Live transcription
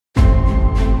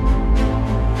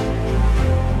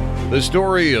The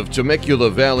story of Temecula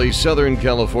Valley, Southern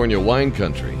California wine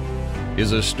country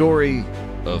is a story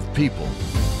of people,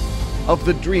 of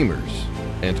the dreamers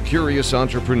and curious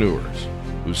entrepreneurs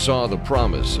who saw the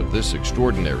promise of this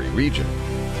extraordinary region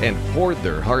and poured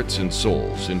their hearts and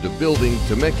souls into building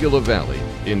Temecula Valley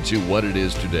into what it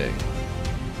is today.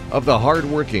 Of the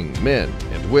hardworking men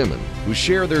and women who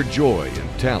share their joy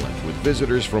and talent with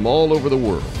visitors from all over the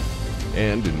world,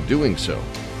 and in doing so,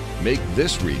 make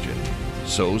this region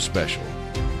so special.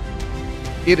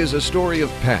 It is a story of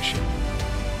passion,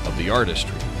 of the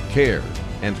artistry, care,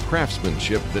 and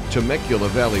craftsmanship that Temecula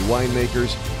Valley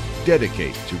winemakers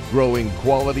dedicate to growing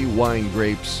quality wine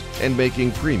grapes and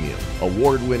making premium,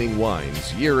 award-winning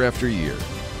wines year after year.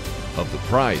 Of the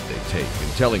pride they take in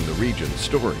telling the region's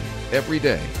story every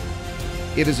day.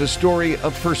 It is a story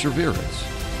of perseverance,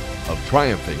 of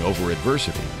triumphing over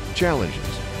adversity,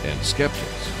 challenges, and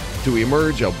skeptics to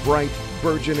emerge a bright,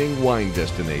 burgeoning wine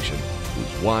destination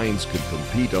whose wines can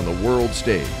compete on the world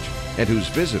stage and whose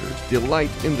visitors delight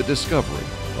in the discovery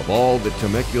of all that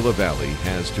Temecula Valley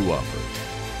has to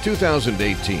offer.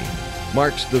 2018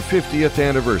 marks the 50th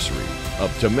anniversary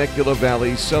of Temecula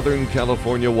Valley, Southern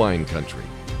California wine country.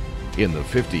 In the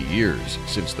 50 years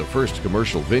since the first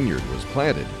commercial vineyard was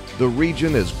planted, the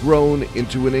region has grown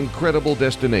into an incredible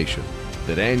destination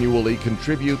that annually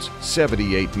contributes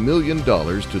 $78 million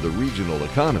to the regional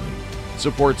economy,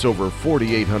 supports over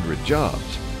 4,800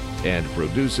 jobs, and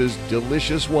produces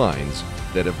delicious wines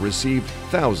that have received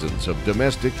thousands of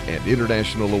domestic and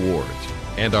international awards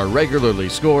and are regularly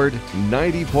scored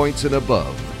 90 points and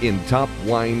above in top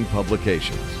wine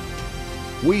publications.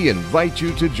 We invite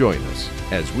you to join us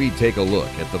as we take a look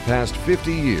at the past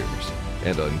 50 years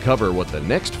and uncover what the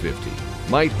next 50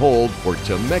 might hold for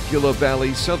Temecula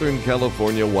Valley, Southern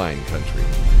California wine country.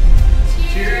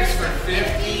 Cheers for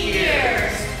 50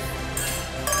 years!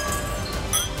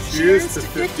 Cheers to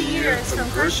 50 years from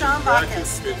Gershon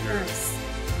Bacchus Vineyards.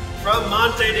 From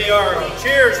Monte de Oro,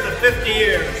 cheers to 50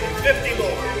 years and 50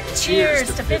 more.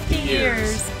 Cheers to 50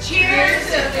 years. Cheers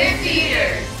to 50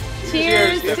 years!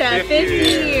 Cheers to 50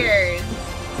 years.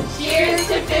 Cheers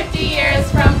to 50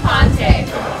 years from Ponte!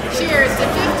 Cheers to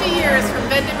 50 years from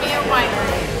Vendimia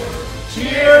Winery.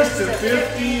 Cheers to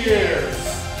 50 years!